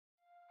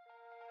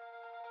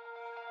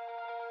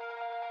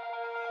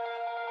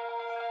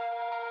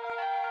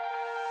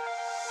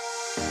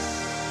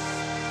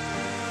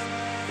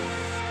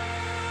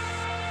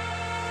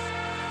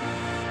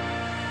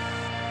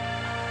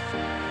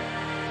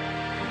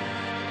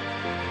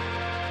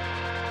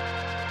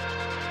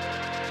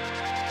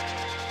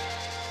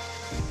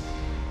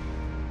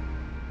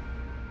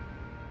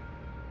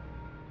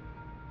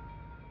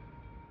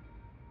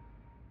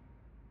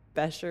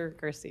Besher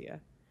Garcia.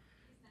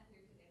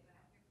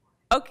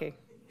 Okay.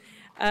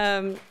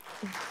 Mr.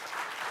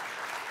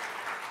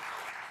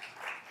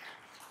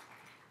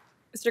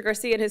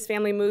 Garcia and his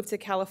family moved to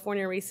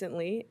California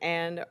recently,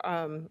 and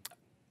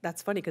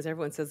that's funny because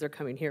everyone says they're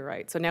coming here,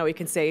 right? So now we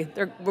can say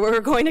we're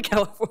going to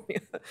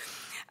California.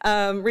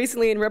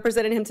 Recently, and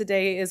representing him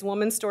today is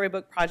Women's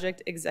Storybook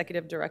Project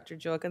Executive Director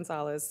Jill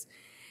Gonzalez.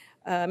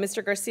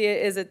 Mr. Garcia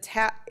is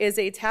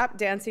a tap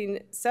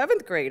dancing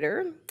 7th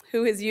grader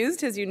who has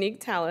used his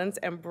unique talents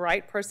and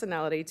bright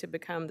personality to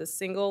become the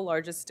single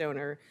largest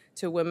donor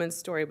to Women's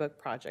Storybook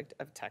Project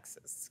of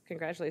Texas.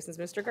 Congratulations,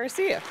 Mr.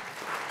 Garcia.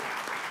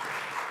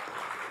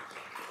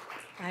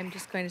 I'm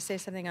just going to say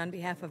something on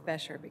behalf of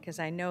Besher because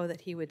I know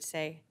that he would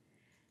say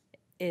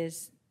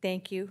is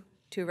thank you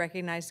to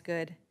Recognize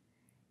Good.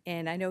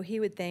 And I know he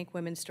would thank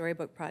Women's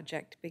Storybook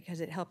Project because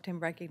it helped him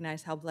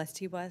recognize how blessed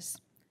he was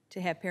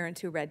to have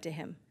parents who read to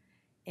him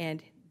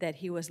and that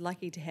he was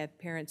lucky to have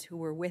parents who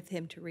were with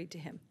him to read to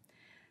him.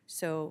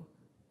 So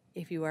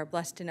if you are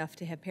blessed enough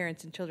to have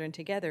parents and children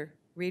together,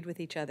 read with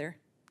each other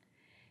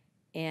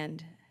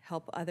and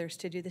help others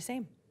to do the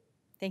same.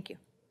 Thank you.